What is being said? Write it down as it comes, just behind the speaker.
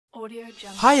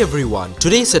Hi everyone,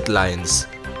 today's headlines.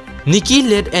 Nikki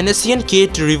led NSCN-K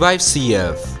to revive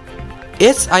CF.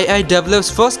 SII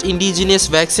develops first indigenous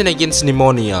vaccine against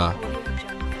pneumonia.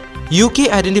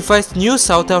 UK identifies new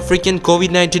South African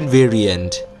COVID-19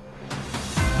 variant.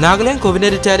 Nagaland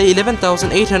COVID-19 tally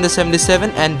 11,877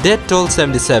 and death toll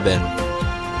 77.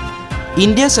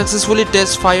 India successfully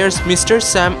test fires Mr.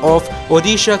 Sam off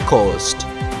Odisha coast.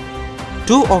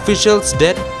 2 officials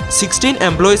dead, 16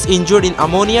 employees injured in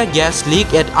ammonia gas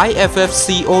leak at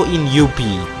IFFCO in UP.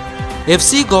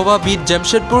 FC Goa beat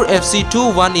Jamshedpur FC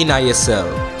 2-1 in ISL.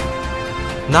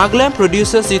 Nagaland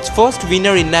produces its first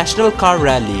winner in National Car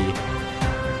Rally.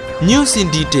 News in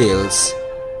details.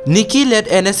 Nikki led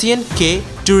NSCN-K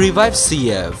to revive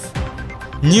CF.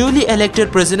 Newly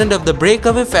elected president of the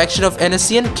breakaway faction of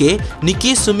NSCN-K,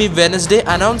 Nikki Sumi Wednesday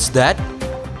announced that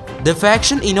the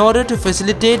faction, in order to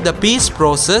facilitate the peace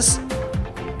process,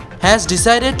 has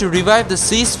decided to revive the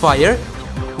ceasefire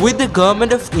with the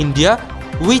government of India,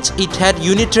 which it had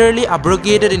unilaterally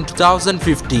abrogated in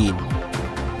 2015.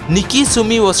 Nikki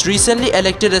Sumi was recently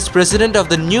elected as president of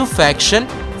the new faction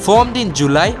formed in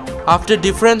July after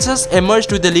differences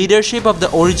emerged with the leadership of the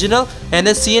original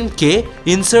NSCN-K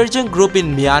insurgent group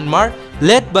in Myanmar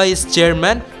led by its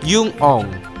chairman Yung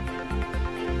Ong.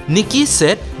 Nikki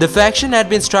said the faction had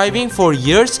been striving for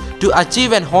years to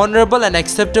achieve an honorable and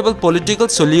acceptable political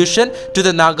solution to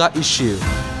the Naga issue.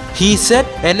 He said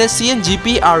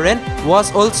NSCN-GPRN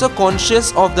was also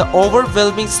conscious of the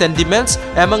overwhelming sentiments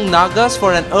among Nagas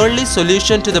for an early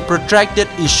solution to the protracted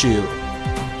issue.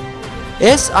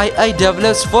 SII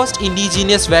develops first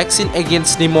indigenous vaccine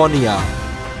against pneumonia.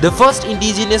 The first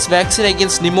indigenous vaccine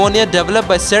against pneumonia developed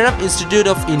by Serum Institute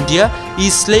of India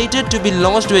is slated to be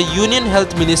launched by Union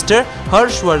Health Minister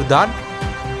Harsh Vardhan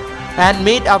and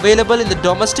made available in the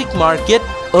domestic market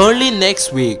early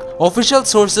next week, official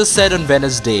sources said on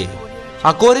Wednesday.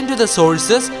 According to the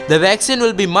sources, the vaccine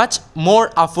will be much more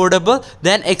affordable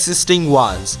than existing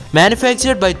ones,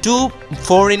 manufactured by 2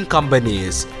 foreign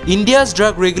companies. India's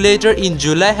drug regulator in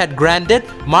July had granted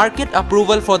market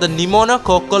approval for the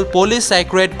pneumococcal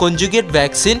polysaccharide conjugate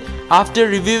vaccine after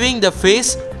reviewing the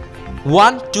phase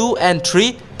 1, 2 and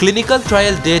 3 clinical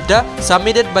trial data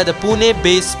submitted by the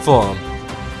Pune-based firm.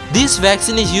 This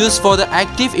vaccine is used for the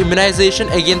active immunization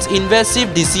against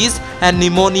invasive disease and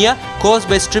pneumonia caused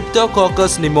by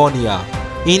Streptococcus pneumonia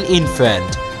in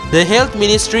infant. The Health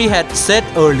Ministry had said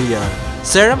earlier.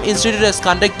 Serum Institute has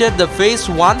conducted the phase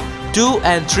 1, 2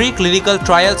 and 3 clinical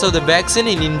trials of the vaccine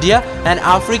in India and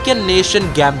African nation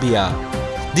Gambia.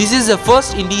 This is the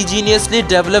first indigenously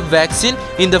developed vaccine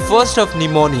in the first of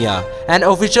pneumonia, an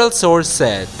official source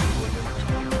said.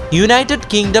 United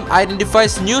Kingdom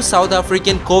identifies new South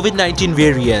African COVID-19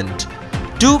 variant.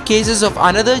 2 cases of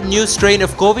another new strain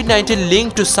of COVID-19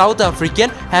 linked to South African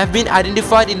have been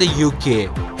identified in the UK,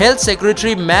 Health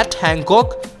Secretary Matt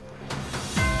Hancock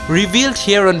revealed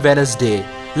here on Wednesday.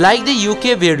 Like the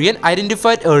UK variant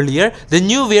identified earlier, the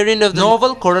new variant of the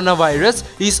novel coronavirus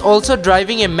is also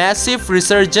driving a massive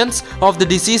resurgence of the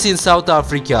disease in South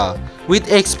Africa, with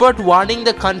experts warning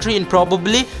the country in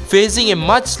probably facing a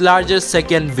much larger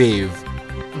second wave.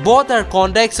 Both are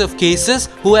contacts of cases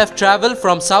who have travelled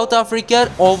from South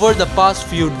Africa over the past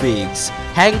few weeks,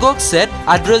 Hancock said,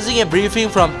 addressing a briefing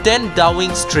from 10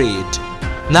 Downing Street.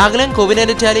 Nagaland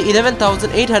COVID-19 tally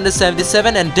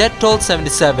 11,877 and death toll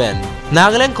 77.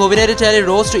 Nagaland COVID-19 tally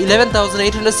rose to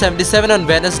 11,877 on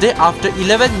Wednesday after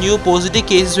 11 new positive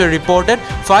cases were reported,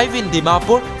 5 in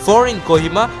Dimapur, 4 in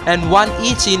Kohima and 1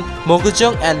 each in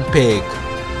Mogujong and Peg.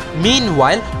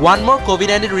 Meanwhile, 1 more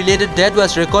COVID-19 related death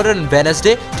was recorded on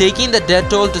Wednesday, taking the death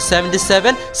toll to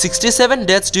 77, 67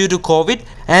 deaths due to COVID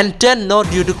and 10 not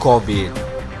due to COVID.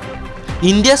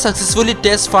 India successfully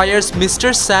test fires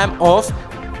Mr. Sam off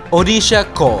Odisha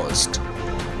coast.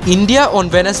 India on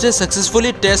Wednesday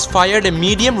successfully test-fired a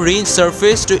medium-range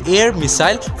surface-to-air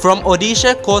missile from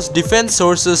Odisha coast, defense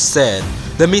sources said.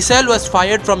 The missile was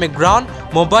fired from a ground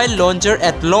mobile launcher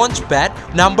at Launch Pad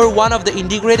number 1 of the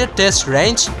integrated test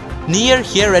range near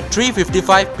here at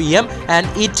 3:55 PM and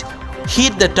it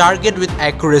hit the target with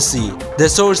accuracy, the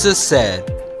sources said.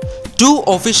 2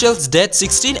 officials dead,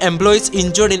 16 employees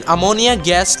injured in ammonia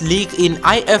gas leak in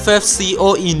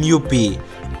IFFCO in UP.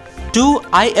 2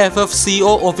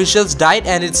 IFFCO officials died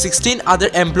and its 16 other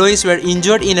employees were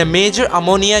injured in a major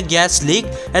ammonia gas leak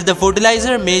at the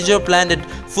fertilizer major plant at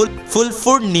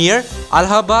Fulfur near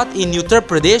Allahabad in Uttar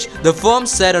Pradesh, the firm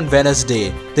said on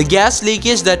Wednesday. The gas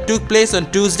leakage that took place on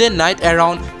Tuesday night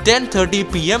around 10:30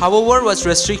 PM, however, was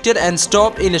restricted and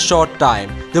stopped in a short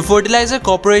time, the fertilizer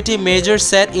cooperative major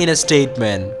said in a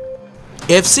statement.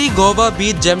 FC Goa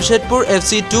beat Jamshedpur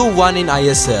FC 2-1 in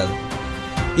ISL.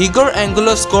 Igor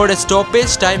Angulo scored a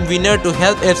stoppage time winner to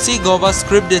help FC Goa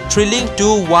script a thrilling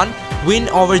 2-1 win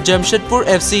over Jamshedpur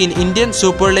FC in Indian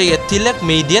Super League at Tilak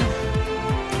Maidan,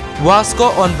 Vasco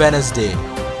on Wednesday.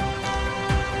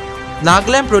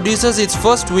 Nagaland produces its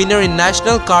first winner in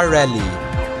National Car Rally.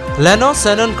 Leno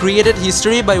Sanon created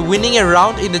history by winning a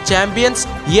round in the Champions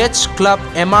Yacht Club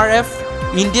MRF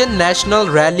Indian National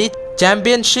Rally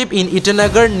Championship in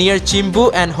Itanagar near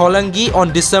Chimbu and Holangi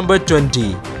on December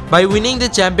 20. By winning the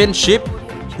championship,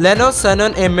 Leno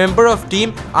Sanon, a member of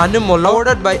team Anumola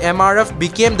awarded by MRF,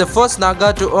 became the first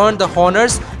Naga to earn the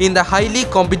honors in the highly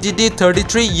competitive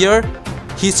 33-year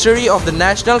history of the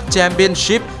national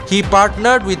championship. He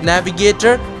partnered with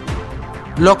navigator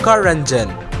Lokaranjan.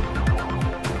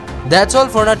 That's all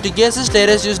for now. To get this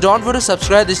latest news, don't forget to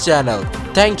subscribe this channel.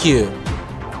 Thank you.